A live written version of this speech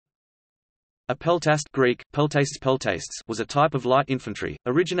A peltast Greek, Peltasts was a type of light infantry,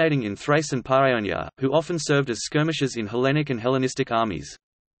 originating in Thrace and Paeonia, who often served as skirmishers in Hellenic and Hellenistic armies.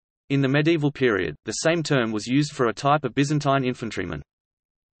 In the medieval period, the same term was used for a type of Byzantine infantryman.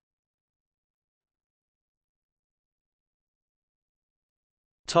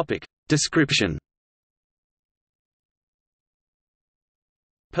 Description.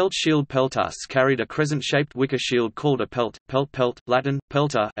 Pelt shield. Peltasts carried a crescent-shaped wicker shield called a pelt, Latin,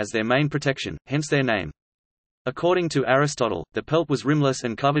 pelta, as their main protection, hence their name. According to Aristotle, the pelt was rimless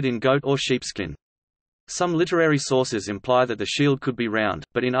and covered in goat or sheepskin. Some literary sources imply that the shield could be round,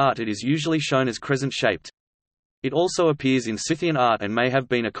 but in art it is usually shown as crescent-shaped. It also appears in Scythian art and may have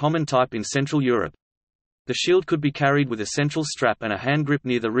been a common type in Central Europe. The shield could be carried with a central strap and a hand grip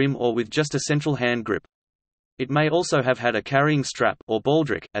near the rim, or with just a central hand grip. It may also have had a carrying strap, or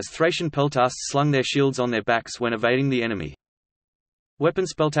baldric, as Thracian peltasts slung their shields on their backs when evading the enemy.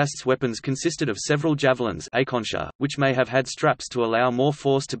 Weapons. Peltasts' weapons consisted of several javelins, which may have had straps to allow more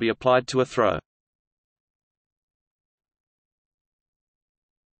force to be applied to a throw.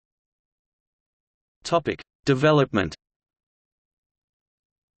 Development.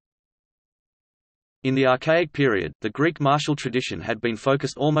 In the Archaic period, the Greek martial tradition had been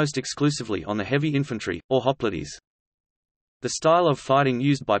focused almost exclusively on the heavy infantry, or hoplites. The style of fighting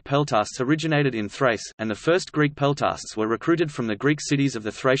used by peltasts originated in Thrace, and the first Greek peltasts were recruited from the Greek cities of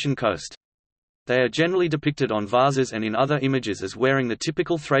the Thracian coast. They are generally depicted on vases and in other images as wearing the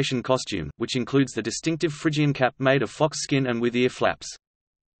typical Thracian costume, which includes the distinctive Phrygian cap made of fox skin and with ear flaps.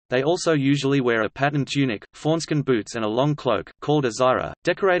 They also usually wear a patterned tunic, fawnskin boots and a long cloak, called a zyra,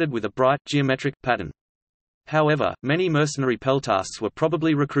 decorated with a bright, geometric pattern. However, many mercenary peltasts were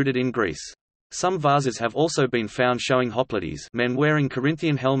probably recruited in Greece. Some vases have also been found showing hoplites, men wearing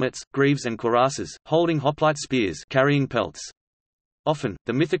Corinthian helmets, greaves and cuirasses, holding hoplite spears, carrying pelts. Often,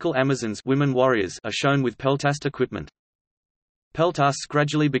 the mythical Amazons, women warriors, are shown with peltast equipment. Peltasts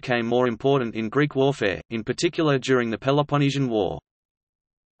gradually became more important in Greek warfare, in particular during the Peloponnesian War.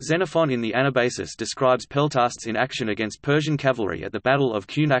 Xenophon in the Anabasis describes peltasts in action against Persian cavalry at the Battle of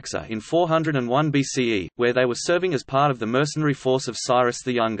Cunaxa in 401 BCE, where they were serving as part of the mercenary force of Cyrus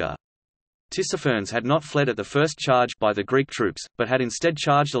the Younger. Tissaphernes had not fled at the first charge by the Greek troops, but had instead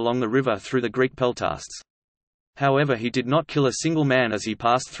charged along the river through the Greek peltasts. However, he did not kill a single man as he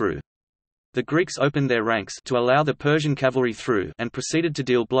passed through. The Greeks opened their ranks to allow the Persian cavalry through and proceeded to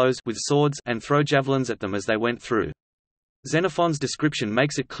deal blows with swords and throw javelins at them as they went through. Xenophon's description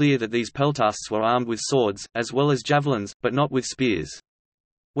makes it clear that these peltasts were armed with swords, as well as javelins, but not with spears.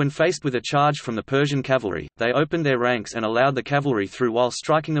 When faced with a charge from the Persian cavalry, they opened their ranks and allowed the cavalry through while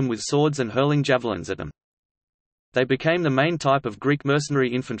striking them with swords and hurling javelins at them. They became the main type of Greek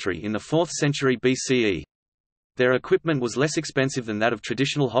mercenary infantry in the 4th century BCE. Their equipment was less expensive than that of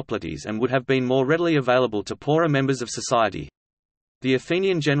traditional hoplites and would have been more readily available to poorer members of society. The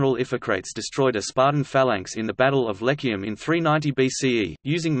Athenian general Iphicrates destroyed a Spartan phalanx in the Battle of Lechium in 390 BCE,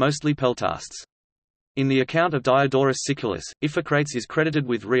 using mostly peltasts. In the account of Diodorus Siculus, Iphicrates is credited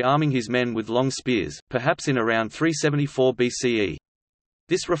with re-arming his men with long spears, perhaps in around 374 BCE.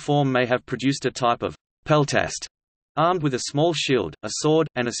 This reform may have produced a type of peltast, armed with a small shield, a sword,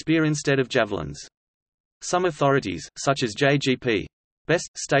 and a spear instead of javelins. Some authorities, such as J.G.P.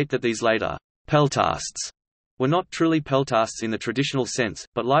 Best, state that these later peltasts were not truly peltasts in the traditional sense,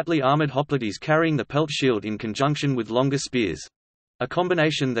 but lightly armored hoplites carrying the pelt shield in conjunction with longer spears. A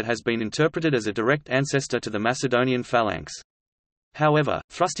combination that has been interpreted as a direct ancestor to the Macedonian phalanx. However,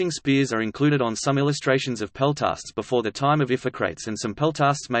 thrusting spears are included on some illustrations of peltasts before the time of Iphicrates, and some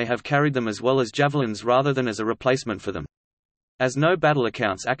peltasts may have carried them as well as javelins rather than as a replacement for them. As no battle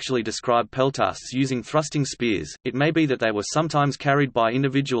accounts actually describe peltasts using thrusting spears, it may be that they were sometimes carried by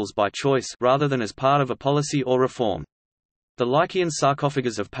individuals by choice rather than as part of a policy or reform. The Lycian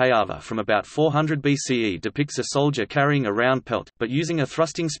sarcophagus of Payava from about 400 BCE depicts a soldier carrying a round pelt, but using a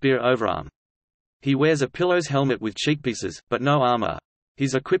thrusting spear overarm. He wears a pillow's helmet with cheekpieces, but no armor.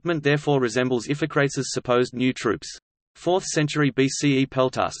 His equipment therefore resembles Iphicrates' supposed new troops. 4th century BCE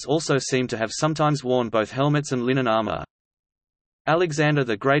peltasts also seem to have sometimes worn both helmets and linen armor. Alexander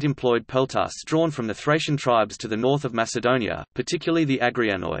the Great employed peltasts drawn from the Thracian tribes to the north of Macedonia, particularly the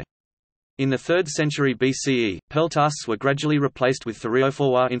Agrianoi. In the 3rd century BCE, peltasts were gradually replaced with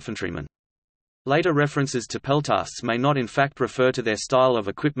theriophoroi infantrymen. Later references to peltasts may not in fact refer to their style of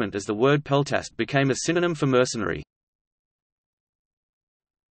equipment, as the word peltast became a synonym for mercenary.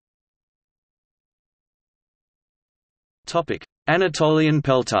 Anatolian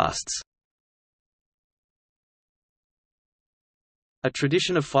peltasts. A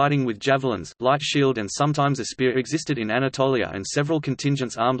tradition of fighting with javelins, light shield and sometimes a spear existed in Anatolia, and several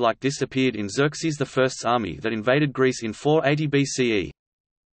contingents armed like this appeared in Xerxes I's army that invaded Greece in 480 BCE.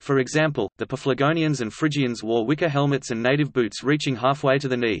 For example, the Paphlagonians and Phrygians wore wicker helmets and native boots reaching halfway to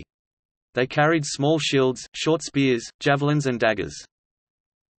the knee. They carried small shields, short spears, javelins and daggers.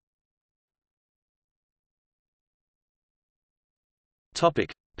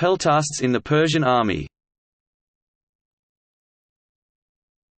 Peltasts in the Persian army.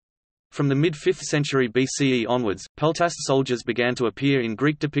 From the mid-5th century BCE onwards, Peltast soldiers began to appear in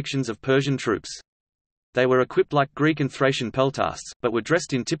Greek depictions of Persian troops. They were equipped like Greek and Thracian Peltasts, but were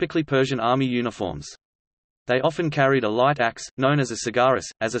dressed in typically Persian army uniforms. They often carried a light axe, known as a sagaris,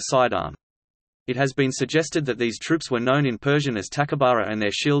 as a sidearm. It has been suggested that these troops were known in Persian as takabara and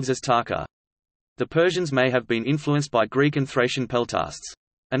their shields as taka. The Persians may have been influenced by Greek and Thracian Peltasts.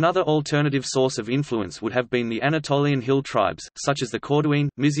 Another alternative source of influence would have been the Anatolian hill tribes, such as the Corduene,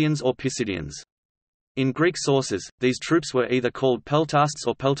 Mysians or Pisidians. In Greek sources, these troops were either called Peltasts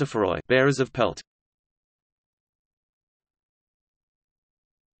or Peltaphoroi, bearers of pelt.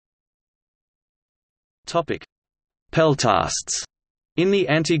 Peltasts in the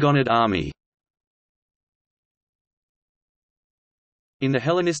Antigonid army. In the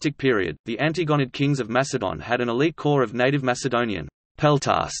Hellenistic period, the Antigonid kings of Macedon had an elite corps of native Macedonian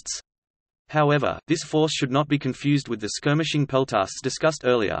Peltasts. However, this force should not be confused with the skirmishing Peltasts discussed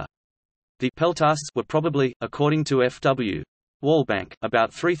earlier. The Peltasts were probably, according to F.W. Wallbank,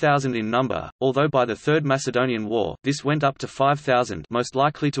 about 3,000 in number, although by the Third Macedonian War, this went up to 5,000, most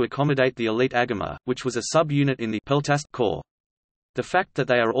likely to accommodate the elite agama, which was a sub-unit in the Peltast corps. The fact that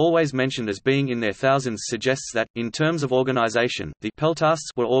they are always mentioned as being in their thousands suggests that, in terms of organization, the Peltasts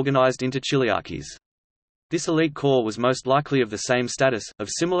were organized into chiliarchies. This elite corps was most likely of the same status, of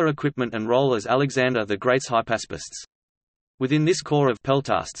similar equipment and role as Alexander the Great's hypaspists. Within this corps of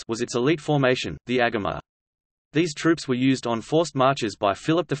Peltasts was its elite formation, the agama. These troops were used on forced marches by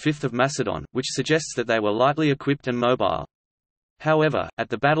Philip V of Macedon, which suggests that they were lightly equipped and mobile. However, at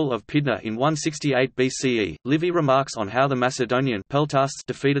the Battle of Pydna in 168 BCE, Livy remarks on how the Macedonian Peltasts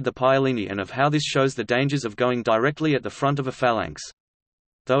defeated the Paeolini and of how this shows the dangers of going directly at the front of a phalanx.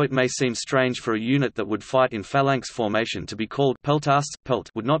 Though it may seem strange for a unit that would fight in phalanx formation to be called Peltasts, pelt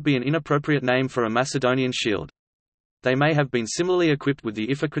would not be an inappropriate name for a Macedonian shield. They may have been similarly equipped with the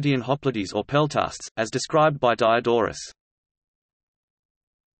Iphicratian hoplites or Peltasts, as described by Diodorus.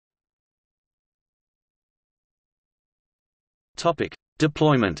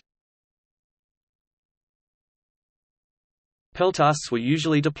 Deployment. Peltasts were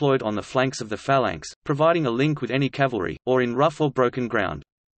usually deployed on the flanks of the phalanx, providing a link with any cavalry, or in rough or broken ground.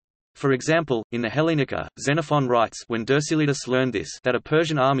 For example, in the Hellenica, Xenophon writes when Dercyllidas learned this that a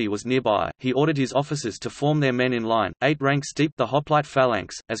Persian army was nearby, he ordered his officers to form their men in line, 8 ranks deep the hoplite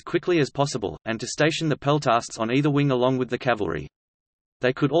phalanx, as quickly as possible, and to station the Peltasts on either wing along with the cavalry.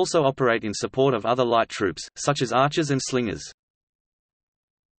 They could also operate in support of other light troops, such as archers and slingers.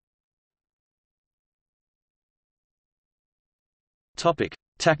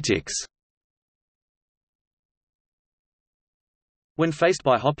 Tactics. When faced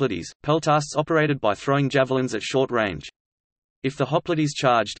by hoplites, Peltasts operated by throwing javelins at short range. If the hoplites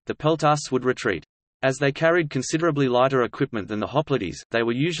charged, the Peltasts would retreat. As they carried considerably lighter equipment than the hoplites, they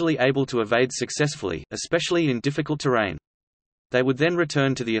were usually able to evade successfully, especially in difficult terrain. They would then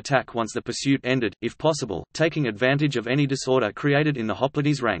return to the attack once the pursuit ended, if possible, taking advantage of any disorder created in the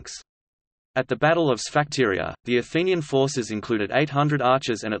hoplites' ranks. At the Battle of Sphacteria, the Athenian forces included 800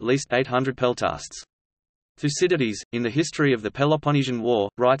 archers and at least 800 Peltasts. Thucydides, in the history of the Peloponnesian War,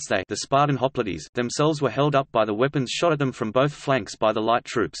 writes the Spartan hoplites themselves were held up by the weapons shot at them from both flanks by the light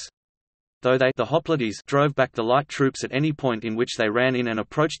troops. Though the hoplites drove back the light troops at any point in which they ran in and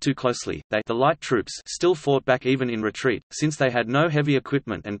approached too closely, the light troops still fought back even in retreat, since they had no heavy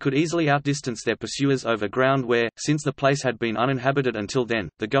equipment and could easily outdistance their pursuers over ground where, since the place had been uninhabited until then,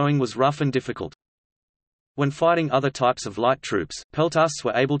 the going was rough and difficult. When fighting other types of light troops, Peltasts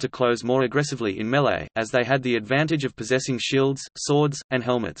were able to close more aggressively in melee, as they had the advantage of possessing shields, swords, and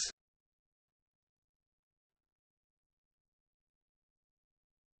helmets.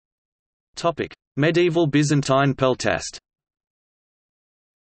 Medieval Byzantine Peltast.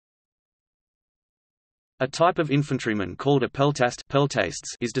 A type of infantryman called a Peltast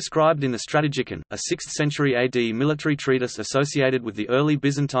Peltasts is described in the Strategikon, a 6th century AD military treatise associated with the early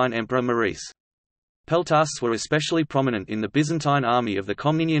Byzantine Emperor Maurice. Peltasts were especially prominent in the Byzantine army of the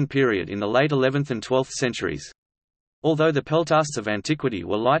Komnenian period in the late 11th and 12th centuries. Although the Peltasts of antiquity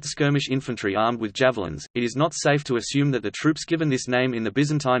were light skirmish infantry armed with javelins, it is not safe to assume that the troops given this name in the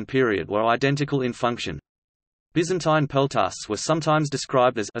Byzantine period were identical in function. Byzantine Peltasts were sometimes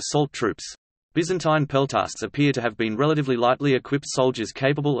described as assault troops. Byzantine Peltasts appear to have been relatively lightly equipped soldiers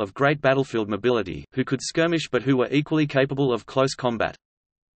capable of great battlefield mobility, who could skirmish but who were equally capable of close combat.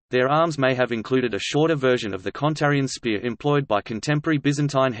 Their arms may have included a shorter version of the Kontarian spear employed by contemporary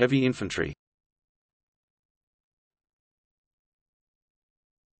Byzantine heavy infantry.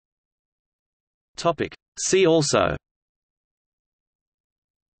 See also: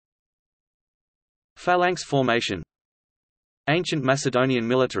 Phalanx formation, Ancient Macedonian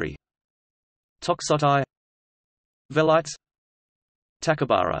military, Toxotai, Velites,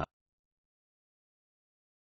 Takabara.